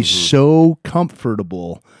can be so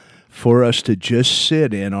comfortable for us to just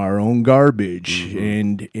sit in our own garbage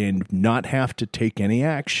and not have to take any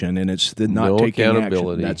action. And it's the not taking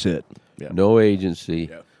action. That's it. Yeah. No agency.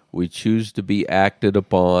 Yeah. We choose to be acted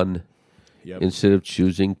upon instead of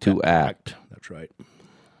choosing to act. That's right.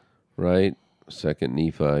 Right? 2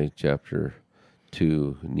 Nephi chapter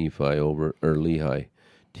to Nephi or Lehi,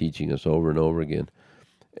 teaching us over and over again.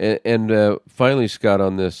 And finally, Scott,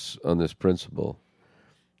 on this principle,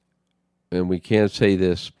 and we can't say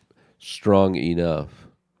this strong enough,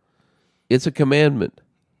 it's a commandment.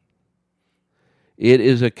 It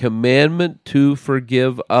is a commandment to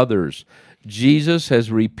forgive others. Jesus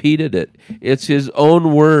has repeated it. It's his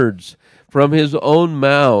own words from his own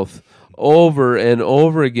mouth over and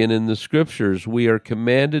over again in the Scriptures. We are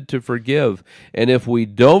commanded to forgive. And if we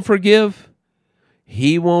don't forgive,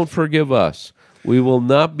 he won't forgive us. We will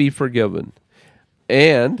not be forgiven.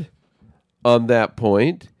 And on that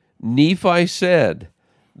point, Nephi said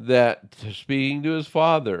that, speaking to his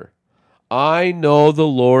father, I know the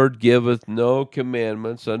Lord giveth no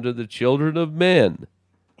commandments unto the children of men,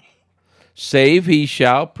 save he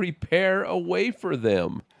shall prepare a way for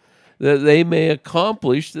them, that they may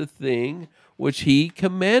accomplish the thing which he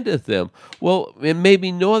commandeth them. Well, and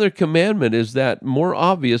maybe no other commandment is that more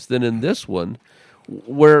obvious than in this one,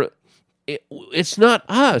 where it's not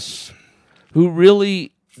us who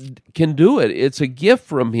really can do it. It's a gift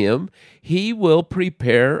from him. He will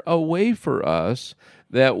prepare a way for us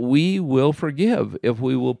that we will forgive if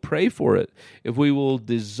we will pray for it, if we will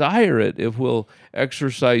desire it, if we'll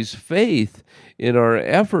exercise faith in our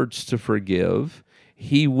efforts to forgive.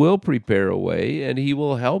 He will prepare a way, and he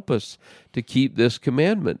will help us to keep this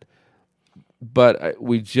commandment. But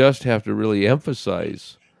we just have to really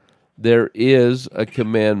emphasize there is a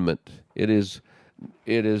commandment. It is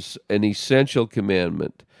an essential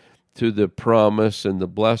commandment to the promise and the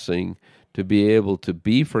blessing to be able to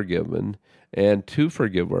be forgiven and to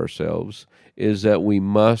forgive ourselves, is that we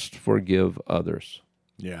must forgive others.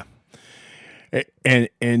 Yeah.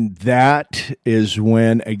 And that is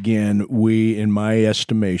when, again, we, in my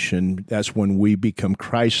estimation, that's when we become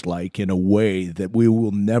Christ-like in a way that we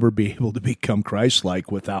will never be able to become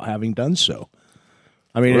Christ-like without having done so.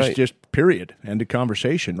 I mean, Right. It's just period. End of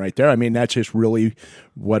conversation right there. I mean, that's just really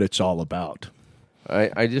what it's all about.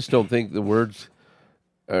 I just don't think the words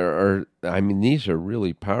are, I mean, these are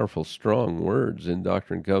really powerful, strong words in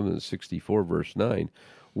Doctrine and Covenants 64, verse 9.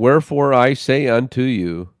 Wherefore I say unto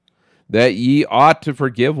you, that ye ought to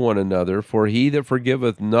forgive one another, for he that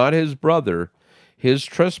forgiveth not his brother his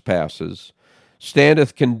trespasses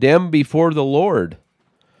standeth condemned before the Lord,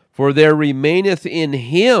 for there remaineth in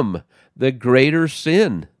him the greater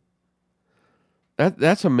sin.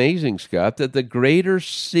 That's amazing, Scott, that the greater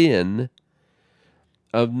sin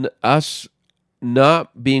of us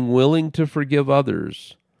not being willing to forgive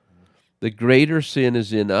others, the greater sin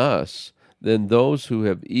is in us than those who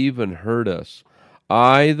have even hurt us.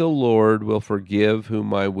 I, the Lord, will forgive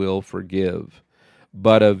whom I will forgive.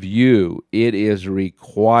 But of you it is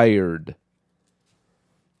required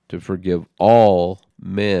to forgive all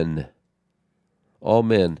men. All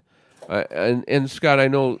men. And Scott, I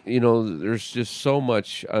know, there's just so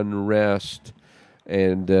much unrest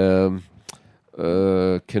and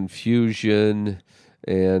confusion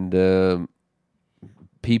and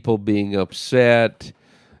people being upset,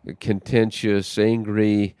 contentious,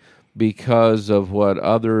 angry, because of what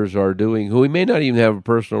others are doing, who we may not even have a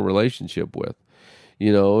personal relationship with.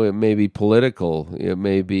 It may be political, it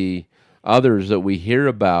may be others that we hear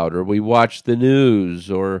about, or we watch the news,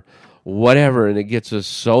 or whatever, and it gets us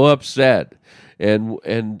so upset.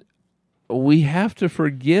 And we have to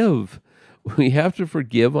forgive. We have to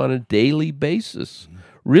forgive on a daily basis.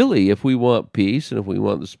 Really, if we want peace and if we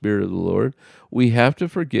want the Spirit of the Lord, we have to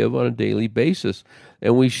forgive on a daily basis.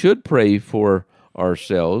 And we should pray for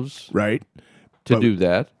ourselves, right, to do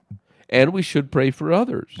that, and we should pray for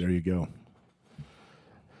others. There you go.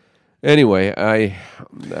 Anyway, I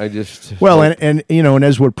just and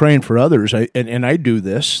as we're praying for others, I do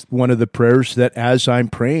this. One of the prayers that, as I'm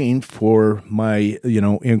praying for my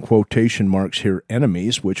in quotation marks here,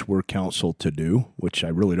 enemies, which we're counseled to do, which I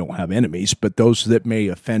really don't have enemies, but those that may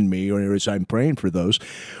offend me, or as I'm praying for those,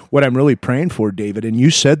 what I'm really praying for, David, and you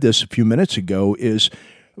said this a few minutes ago, is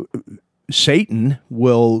Satan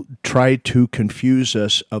will try to confuse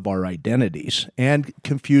us of our identities and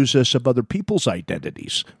confuse us of other people's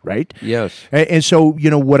identities, right? Yes. And so,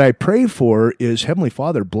 what I pray for is, Heavenly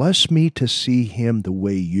Father, bless me to see him the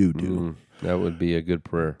way you do. That would be a good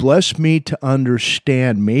prayer. Bless me to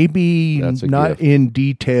understand, maybe not gift. in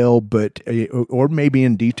detail, but or maybe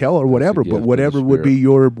in detail or whatever, but whatever would be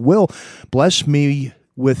your will. Bless me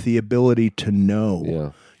with the ability to know.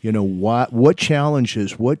 Yeah. What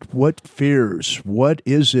challenges, what fears, what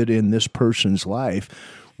is it in this person's life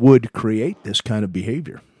would create this kind of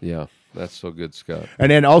behavior? Yeah, that's so good, Scott. And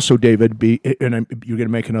then also, David, you're going to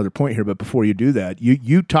make another point here, but before you do that,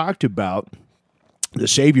 you talked about the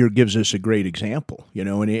Savior gives us a great example,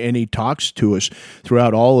 and he talks to us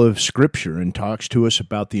throughout all of Scripture and talks to us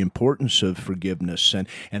about the importance of forgiveness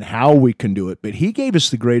and how we can do it. But he gave us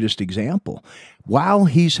the greatest example. While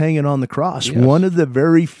he's hanging on the cross, Yes. one of the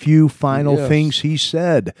very few final Yes. things he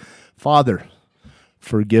said, Father,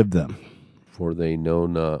 forgive them. For they know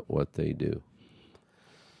not what they do.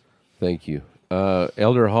 Thank you.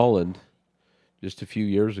 Elder Holland, just a few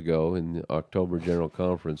years ago in the October General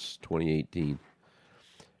Conference 2018,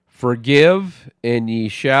 forgive and ye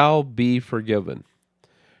shall be forgiven.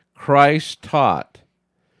 Christ taught,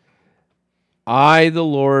 I, the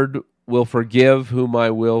Lord, will forgive whom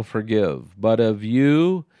I will forgive. But of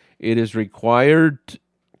you it is required,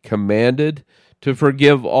 commanded, to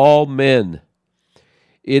forgive all men.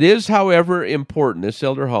 It is, however, important, this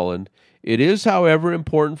Elder Holland, it is, however,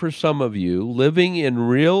 important for some of you living in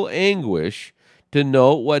real anguish to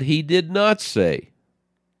note what he did not say.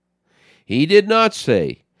 He did not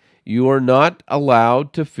say, you are not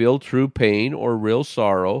allowed to feel true pain or real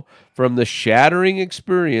sorrow from the shattering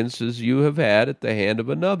experiences you have had at the hand of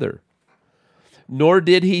another. Nor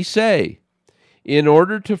did he say, in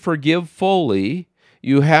order to forgive fully,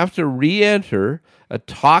 you have to re-enter a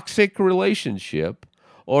toxic relationship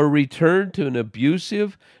or return to an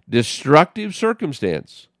abusive, destructive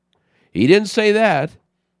circumstance. He didn't say that.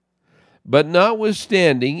 But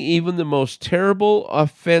notwithstanding even the most terrible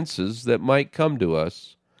offenses that might come to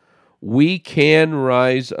us, we can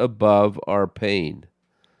rise above our pain,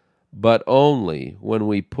 but only when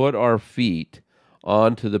we put our feet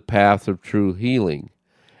onto the path of true healing,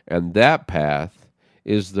 and that path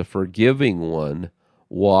is the forgiving one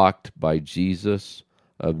walked by Jesus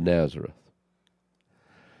of Nazareth.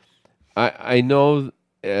 I know,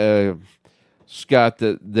 Scott,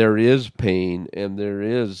 that there is pain and there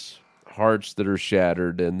is hearts that are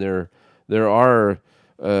shattered, and there are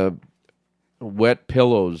wet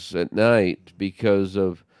pillows at night because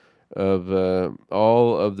of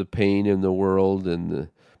all of the pain in the world and the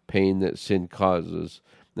pain that sin causes.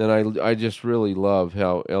 And I just really love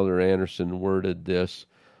how Elder Andersen worded this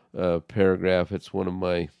paragraph. It's one of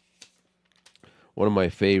my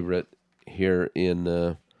favorite here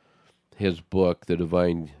in his book, The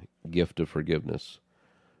Divine Gift of Forgiveness.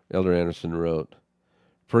 Elder Andersen wrote,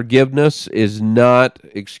 forgiveness is not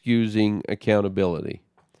excusing accountability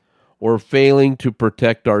or failing to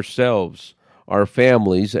protect ourselves, our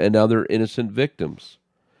families, and other innocent victims.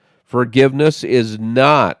 Forgiveness is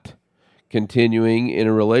not continuing in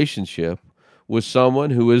a relationship with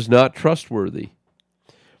someone who is not trustworthy.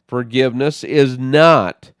 Forgiveness is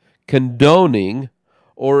not condoning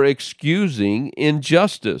or excusing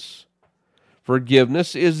injustice.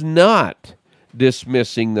 Forgiveness is not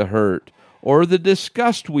dismissing the hurt or the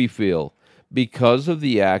disgust we feel because of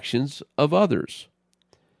the actions of others.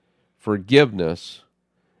 Forgiveness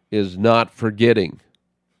is not forgetting,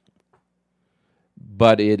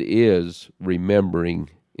 but it is remembering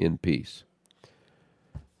in peace.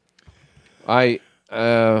 That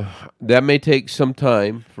may take some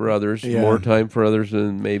time for others, more time for others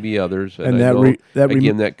than maybe others, and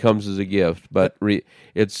that comes as a gift. But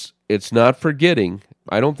it's not forgetting.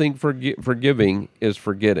 I don't think forgiving is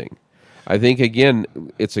forgetting. I think,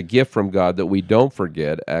 again, it's a gift from God that we don't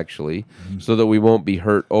forget, actually, so that we won't be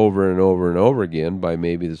hurt over and over and over again by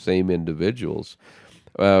maybe the same individuals.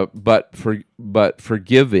 But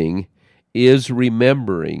forgiving is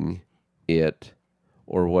remembering it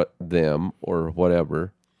or them or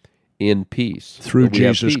whatever in peace. Through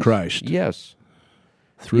Jesus Christ. Yes.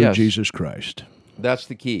 Through Jesus Christ. That's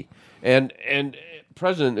the key. And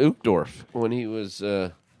President Uchtdorf, when he was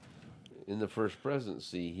in the first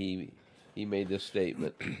presidency, he made this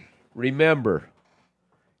statement. Remember,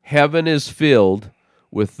 heaven is filled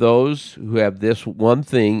with those who have this one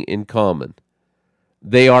thing in common.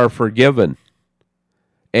 They are forgiven,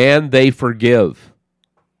 and they forgive.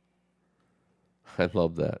 I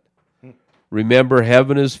love that. Remember,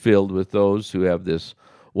 heaven is filled with those who have this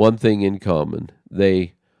one thing in common.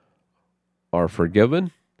 They are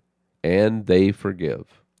forgiven, and they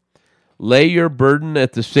forgive. Lay your burden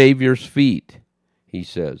at the Savior's feet, he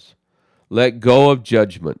says. Let go of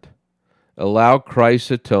judgment. Allow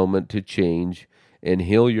Christ's atonement to change and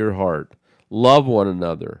heal your heart. Love one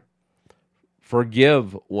another.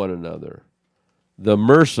 Forgive one another. The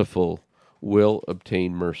merciful will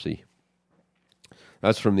obtain mercy.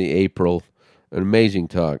 That's from the April, an amazing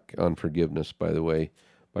talk on forgiveness, by the way,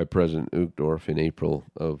 by President Uchtdorf in April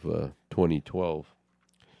of 2012.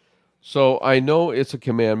 So I know it's a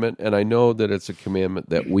commandment, and I know that it's a commandment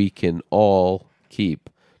that we can all keep.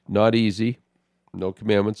 Not easy, no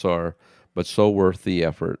commandments are, but so worth the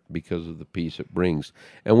effort because of the peace it brings.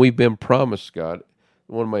 And we've been promised, Scott,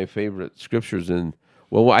 one of my favorite scriptures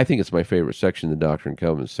I think it's my favorite section in the Doctrine and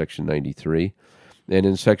Covenants, section 93. And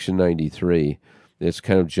in section 93, it's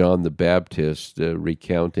kind of John the Baptist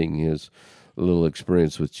recounting his little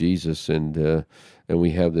experience with Jesus, and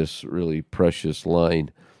we have this really precious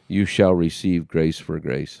line, "You shall receive grace for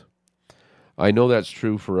grace." I know that's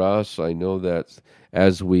true for us. I know that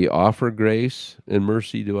as we offer grace and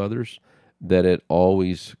mercy to others, that it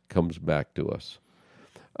always comes back to us.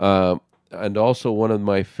 And also one of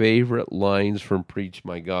my favorite lines from Preach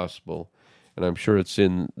My Gospel, and I'm sure it's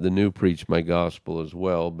in the new Preach My Gospel as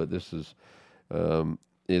well, but this is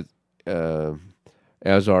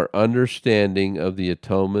as our understanding of the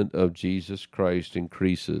atonement of Jesus Christ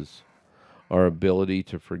increases, our ability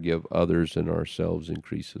to forgive others and ourselves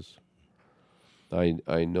increases.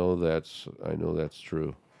 I know that's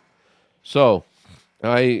true. So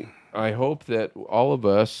I hope that all of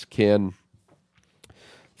us can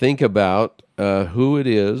think about who it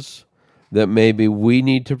is that maybe we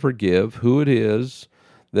need to forgive, who it is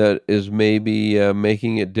that is maybe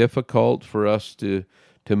making it difficult for us to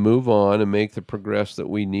move on and make the progression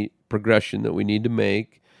that we need to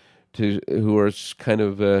make, who are kind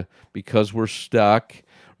of because we're stuck,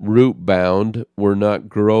 root bound, we're not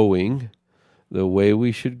growing the way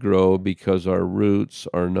we should grow because our roots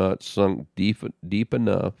are not sunk deep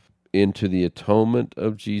enough into the atonement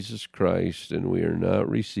of Jesus Christ, and we are not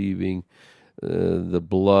receiving the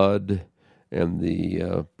blood and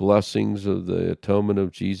the blessings of the atonement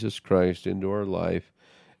of Jesus Christ into our life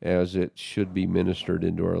as it should be ministered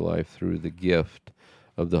into our life through the gift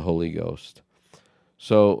of the Holy Ghost.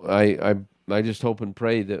 So I just hope and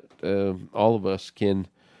pray that all of us can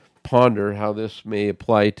ponder how this may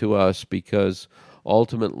apply to us, because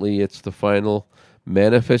ultimately it's the final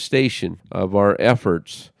manifestation of our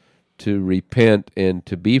efforts to repent and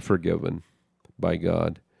to be forgiven by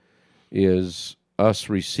God, is us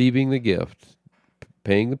receiving the gift,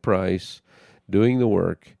 paying the price, doing the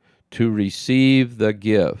work, to receive the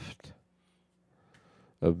gift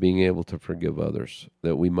of being able to forgive others,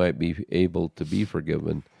 that we might be able to be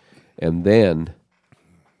forgiven and then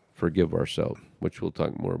forgive ourselves, which we'll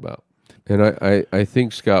talk more about. And I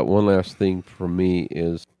think, Scott, one last thing for me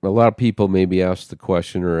is a lot of people maybe ask the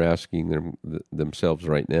question, or asking themselves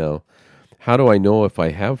right now, how do I know if I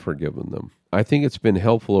have forgiven them? I think it's been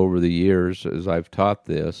helpful over the years as I've taught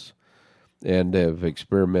this and have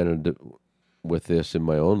experimented with this in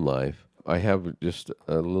my own life. I have just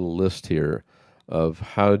a little list here of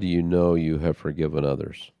how do you know you have forgiven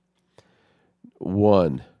others.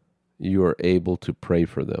 1, you are able to pray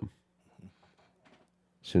for them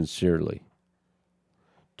sincerely.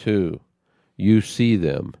 2, you see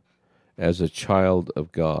them as a child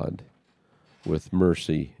of God with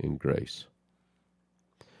mercy and grace.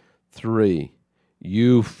 3,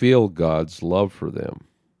 you feel God's love for them.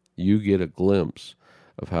 You get a glimpse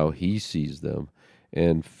of how He sees them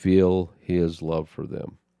and feel His love for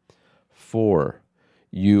them. 4,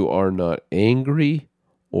 you are not angry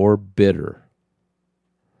or bitter.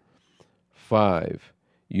 5,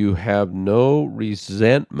 you have no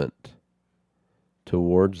resentment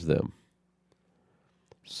towards them.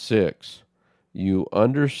 6, you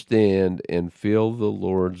understand and feel the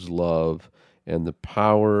Lord's love and the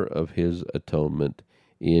power of His atonement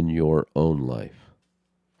in your own life.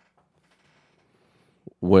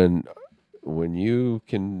 When you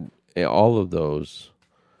can, all of those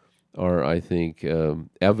are, I think,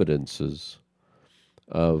 evidences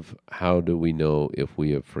of how do we know if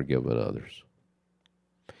we have forgiven others.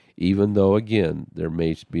 Even though, again, there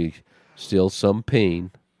may be still some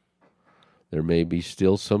pain, there may be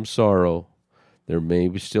still some sorrow, there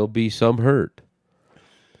may still be some hurt,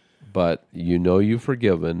 but you know you've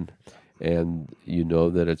forgiven, and you know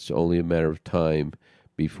that it's only a matter of time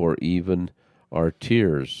before even our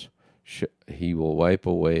tears, He will wipe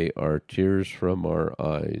away our tears from our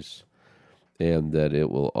eyes, and that it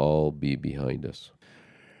will all be behind us.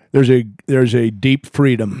 There's a deep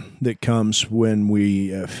freedom that comes when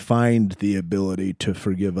we find the ability to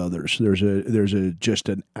forgive others. There's just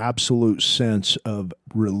an absolute sense of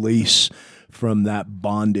release from that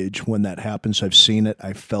bondage when that happens. I've seen it.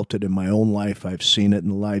 I've felt it in my own life. I've seen it in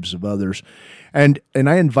the lives of others. And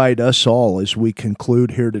I invite us all, as we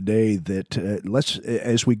conclude here today, that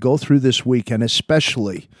as we go through this week, and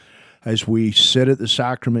especially as we sit at the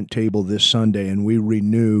sacrament table this Sunday and we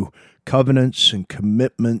renew covenants and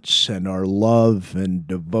commitments and our love and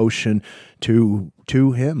devotion to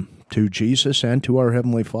Him, to Jesus, and to our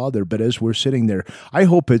Heavenly Father. But as we're sitting there, I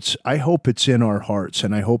hope it's in our hearts,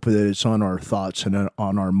 and I hope that it's on our thoughts and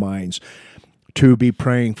on our minds to be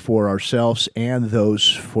praying for ourselves and those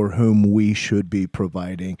for whom we should be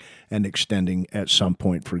providing and extending at some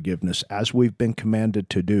point forgiveness, as we've been commanded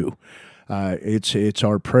to do. It's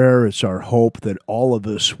our prayer, it's our hope that all of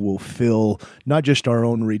us will feel not just our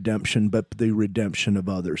own redemption, but the redemption of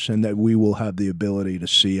others, and that we will have the ability to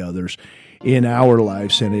see others in our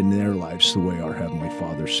lives and in their lives the way our Heavenly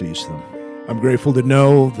Father sees them. I'm grateful to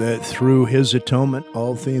know that through His atonement,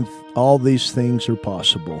 all these things are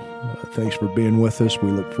possible. Thanks for being with us.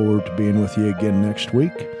 We look forward to being with you again next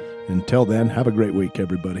week. Until then, have a great week,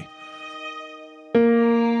 everybody.